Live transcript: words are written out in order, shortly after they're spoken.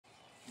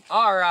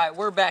All right,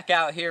 we're back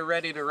out here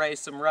ready to raise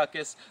some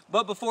ruckus.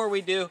 But before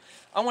we do,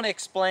 I want to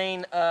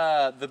explain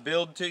the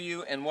build to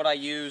you and what I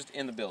used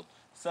in the build.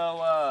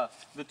 So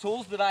the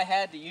tools that I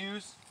had to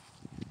use,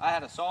 I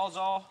had a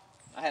Sawzall,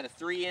 I had a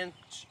 3/8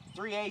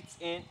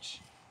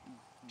 inch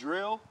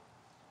drill,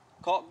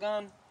 caulk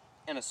gun,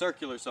 and a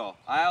circular saw.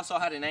 I also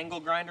had an angle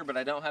grinder, but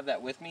I don't have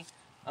that with me.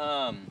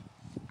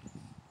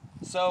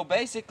 So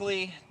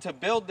basically, to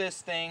build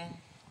this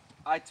thing,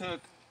 I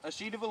took a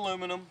sheet of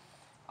aluminum,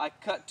 I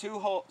cut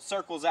two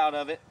circles out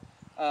of it,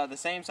 the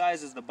same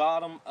size as the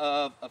bottom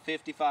of a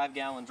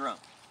 55-gallon drum.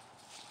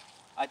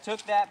 I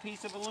took that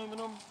piece of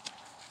aluminum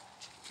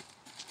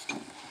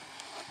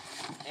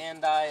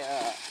and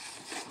I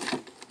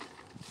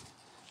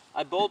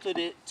bolted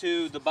it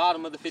to the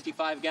bottom of the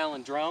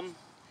 55-gallon drum.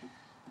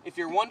 If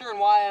you're wondering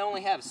why I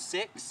only have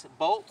 6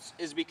 bolts,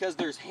 is because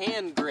there's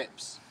hand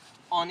grips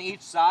on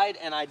each side,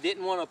 and I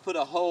didn't want to put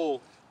a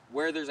hole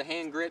where there's a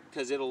hand grip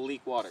because it'll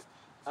leak water.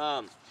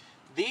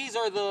 These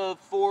are the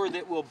 4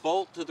 that will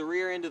bolt to the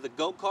rear end of the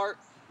go-kart.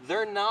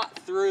 They're not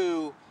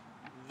through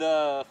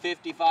the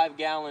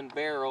 55-gallon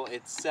barrel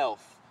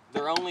itself.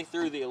 They're only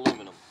through the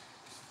aluminum.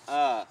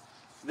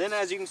 Then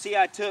as you can see,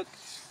 I took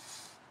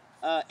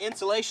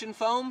insulation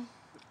foam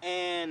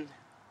and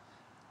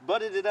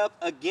butted it up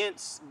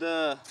against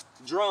the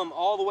drum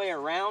all the way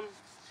around.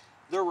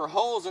 There were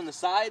holes in the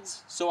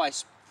sides, so I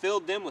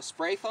filled them with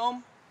spray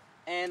foam.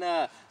 And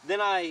then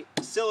I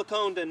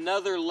siliconed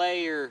another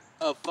layer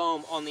of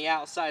foam on the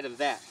outside of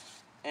that.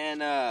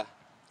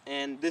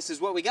 And this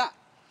is what we got.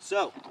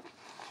 So,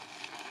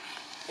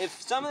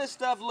 if some of this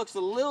stuff looks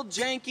a little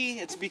janky,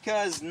 it's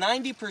because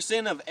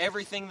 90% of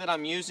everything that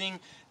I'm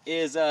using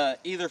is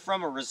either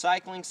from a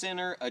recycling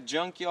center, a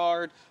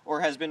junkyard,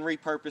 or has been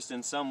repurposed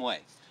in some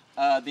way.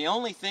 The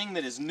only thing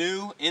that is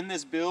new in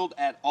this build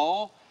at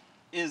all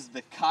is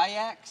the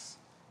kayaks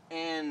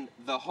and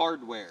the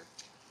hardware.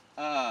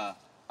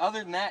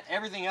 Other than that,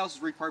 everything else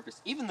is repurposed.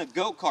 Even the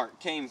go-kart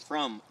came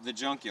from the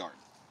junkyard.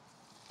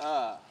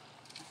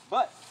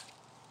 But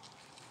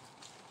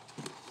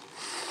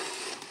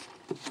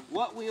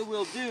what we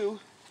will do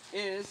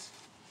is,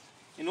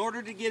 in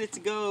order to get it to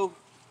go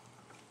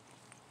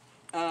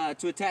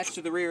to attach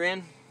to the rear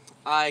end,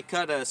 I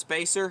cut a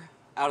spacer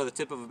out of the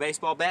tip of a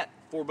baseball bat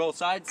for both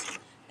sides.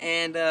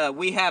 And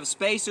we have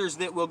spacers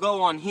that will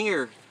go on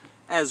here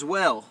as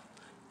well.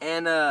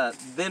 And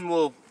then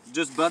we'll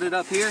just butt it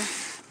up here,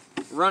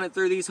 run it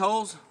through these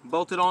holes,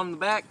 bolt it on the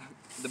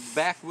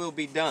back will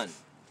be done.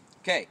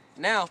 Okay,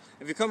 now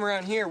if you come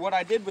around here, what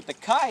I did with the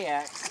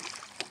kayaks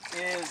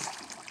is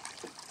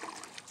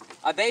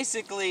I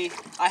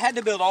had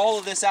to build all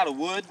of this out of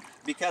wood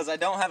because I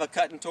don't have a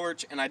cutting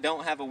torch and I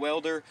don't have a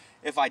welder.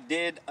 If I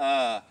did,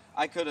 I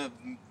could have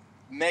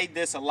made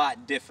this a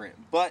lot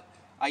different, but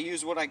I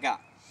used what I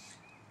got.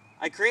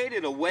 I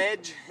created a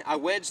wedge, I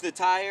wedged the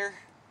tire,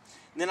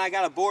 then I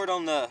got a board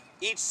on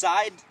each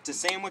side to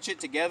sandwich it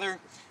together,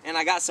 and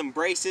I got some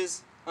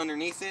braces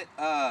underneath it.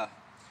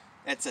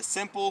 It's a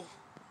simple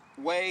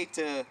way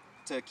to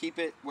keep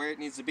it where it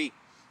needs to be.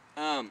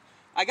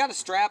 I got a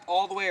strap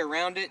all the way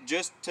around it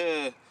just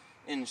to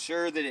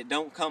ensure that it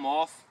don't come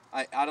off.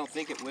 I don't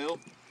think it will.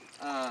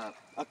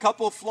 A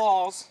couple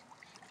flaws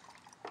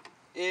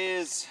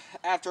is,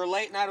 after a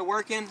late night of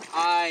working,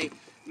 I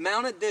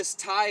mounted this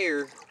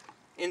tire.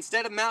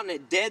 Instead of mounting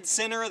it dead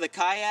center of the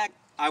kayak,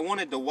 I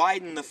wanted to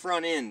widen the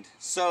front end.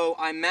 So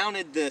I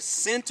mounted the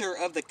center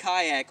of the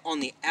kayak on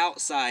the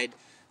outside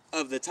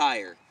of the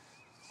tire.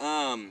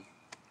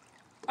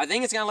 I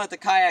think it's gonna let the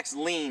kayaks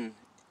lean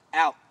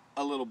out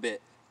a little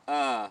bit.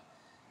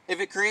 If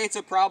it creates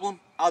a problem,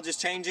 I'll just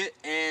change it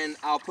and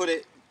I'll put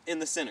it in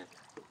the center.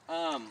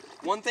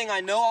 One thing I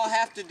know I'll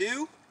have to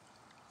do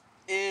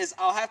is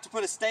I'll have to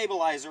put a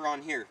stabilizer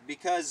on here,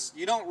 because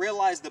you don't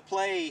realize the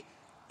play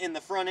in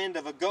the front end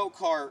of a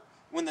go-kart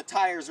when the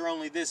tires are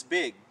only this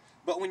big.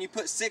 But when you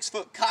put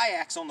 6-foot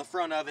kayaks on the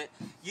front of it,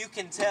 you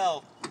can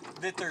tell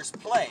that there's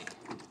play.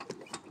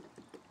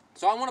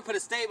 So I want to put a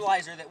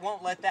stabilizer that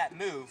won't let that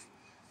move,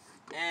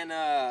 and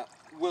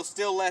will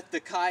still let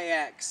the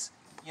kayaks,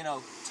 you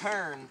know,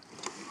 turn.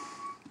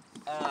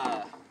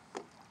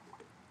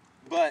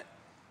 But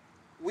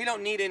we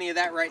don't need any of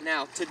that right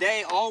now.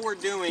 Today, all we're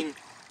doing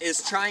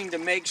is trying to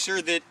make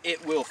sure that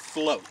it will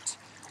float.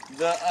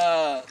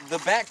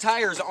 The back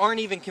tires aren't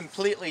even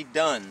completely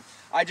done.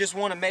 I just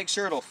want to make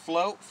sure it'll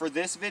float for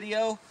this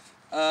video,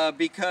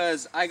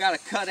 because I got to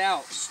cut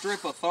out a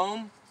strip of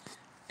foam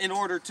in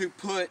order to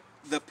put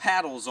the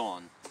paddles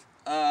on.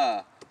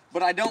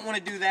 But I don't want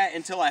to do that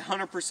until I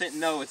 100%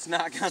 know it's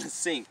not going to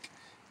sink.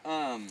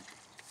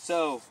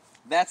 So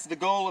that's the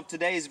goal of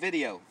today's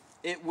video.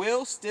 It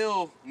will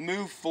still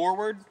move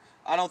forward.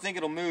 I don't think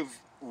it'll move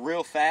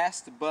real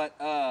fast, but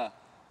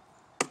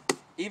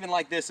even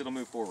like this, it'll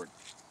move forward.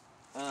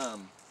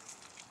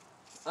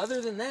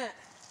 Other than that,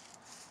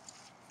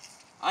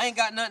 I ain't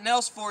got nothing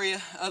else for you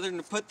other than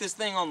to put this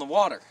thing on the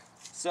water.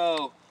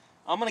 So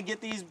I'm gonna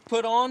get these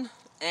put on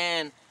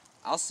and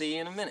I'll see you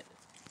in a minute.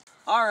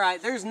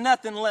 Alright, there's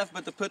nothing left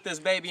but to put this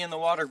baby in the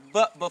water,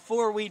 but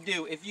before we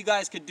do, if you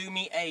guys could do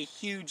me a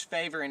huge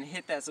favor and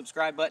hit that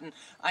subscribe button,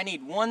 I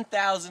need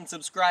 1,000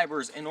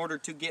 subscribers in order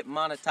to get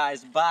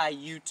monetized by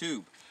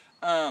YouTube.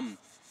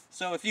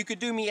 So if you could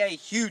do me a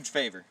huge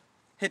favor,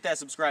 hit that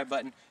subscribe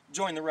button,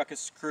 join the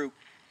Ruckus crew,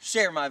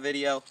 share my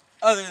video.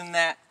 Other than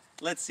that,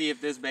 let's see if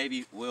this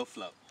baby will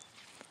float.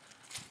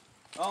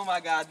 Oh my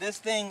God, this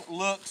thing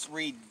looks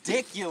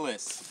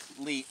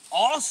ridiculously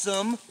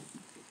awesome.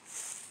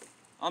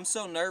 I'm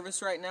so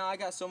nervous right now. I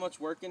got so much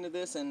work into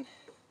this, and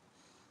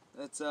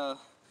it's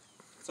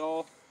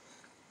all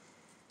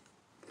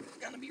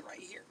gonna be right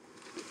here.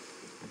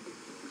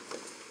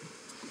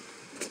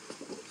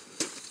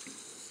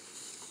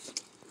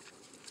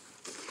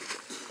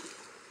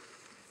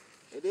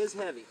 It is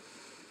heavy.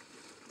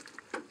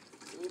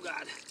 Oh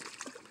God.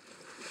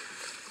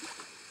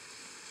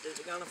 Is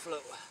it gonna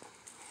float?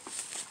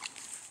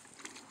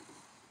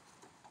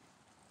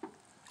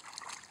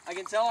 I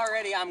can tell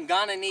already I'm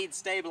gonna need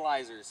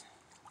stabilizers.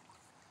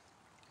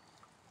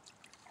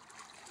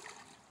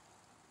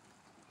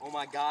 Oh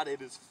my God,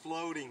 it is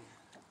floating.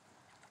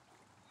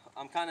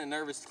 I'm kind of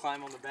nervous to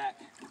climb on the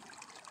back.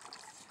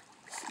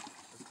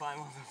 Let's climb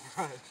on the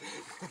front.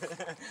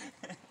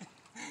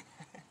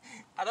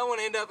 I don't want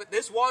to end up,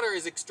 this water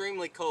is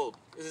extremely cold.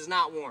 This is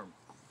not warm.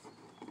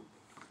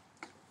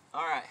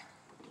 All right.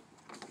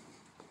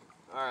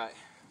 All right.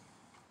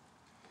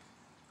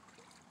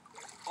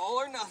 All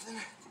or nothing.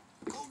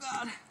 Oh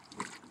God.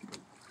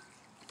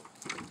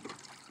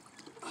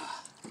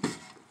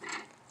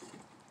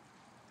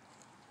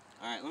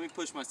 All right, let me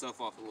push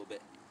myself off a little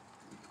bit.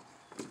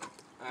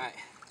 All right,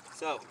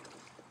 so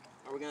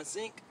are we gonna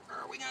sink or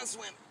are we gonna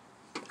swim?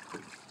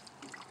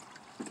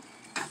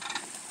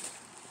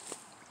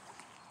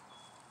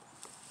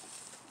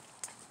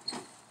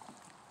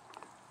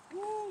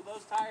 Woo,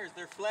 those tires,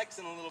 they're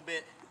flexing a little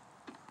bit.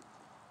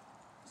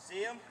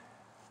 See them?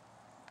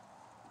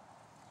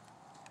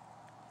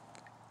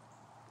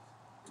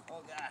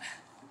 Oh God.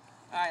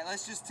 All right,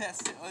 let's just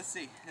test it. Let's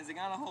see, is it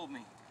gonna hold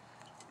me?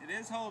 It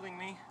is holding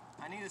me.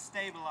 I need a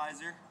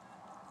stabilizer.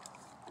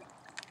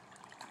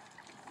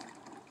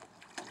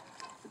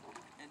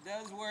 It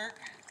does work.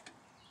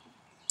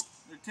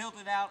 They're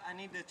tilted out. I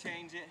need to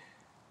change it.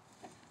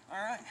 All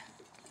right.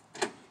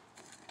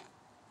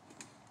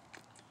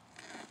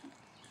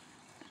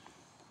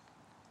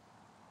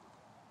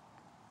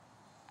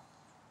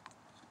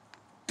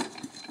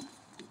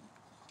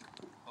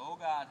 Oh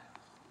God.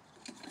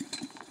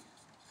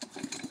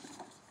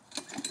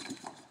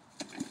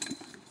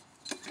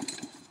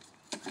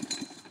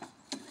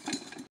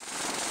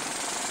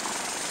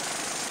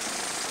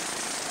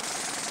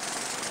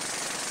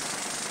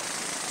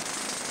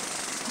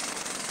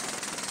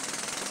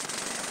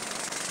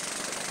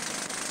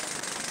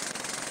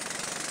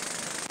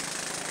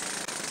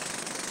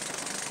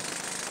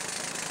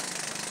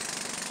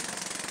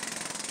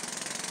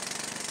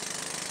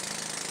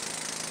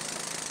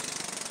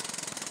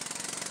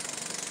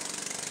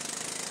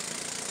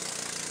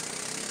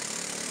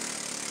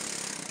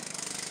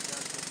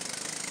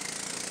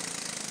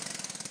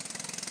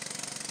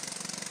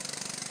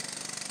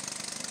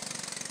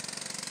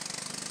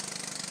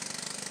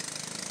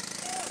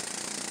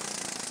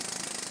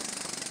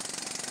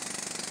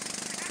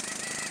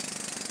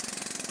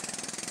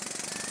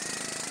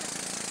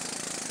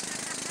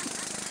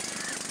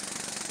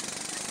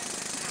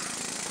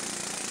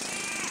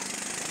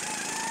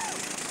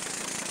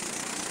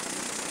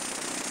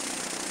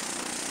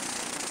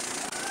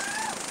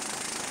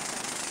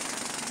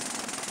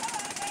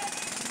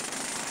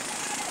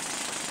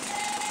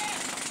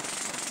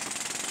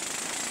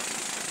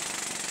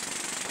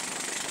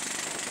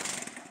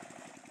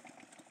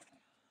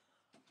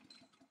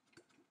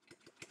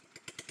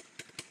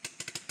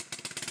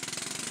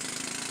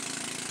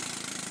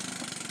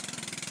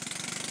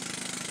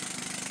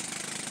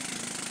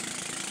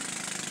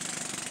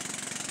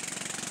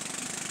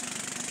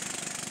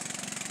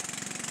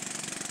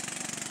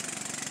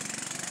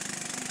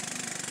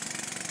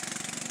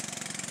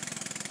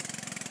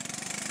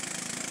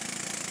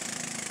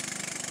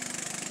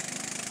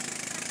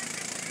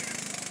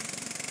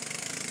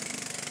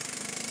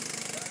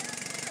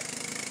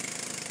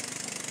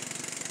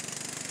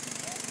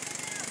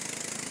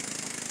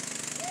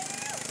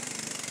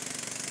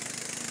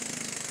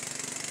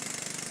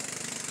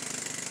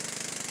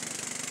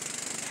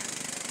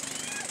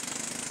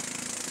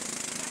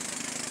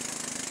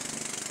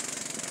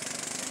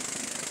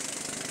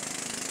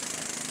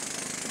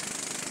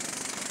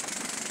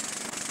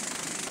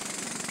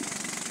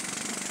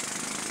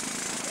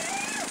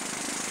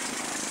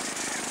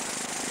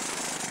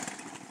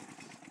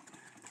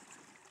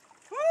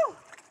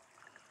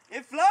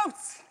 It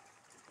floats!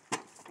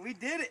 We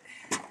did it.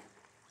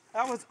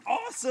 That was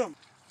awesome.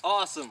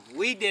 Awesome.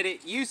 We did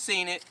it. You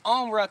seen it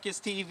on Ruckus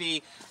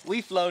TV.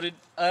 We floated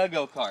a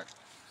go-kart.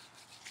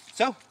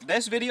 So,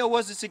 this video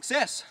was a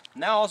success.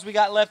 Now all we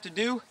got left to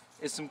do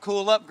is some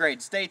cool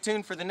upgrades. Stay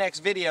tuned for the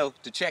next video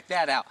to check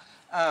that out.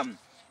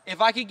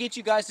 if I could get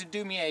you guys to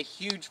do me a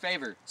huge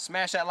favor,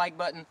 smash that like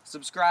button,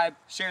 subscribe,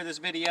 share this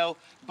video,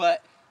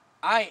 but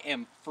I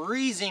am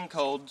freezing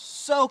cold,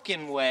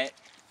 soaking wet,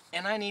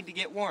 and I need to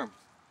get warm.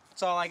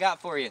 That's all I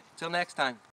got for you. Till next time.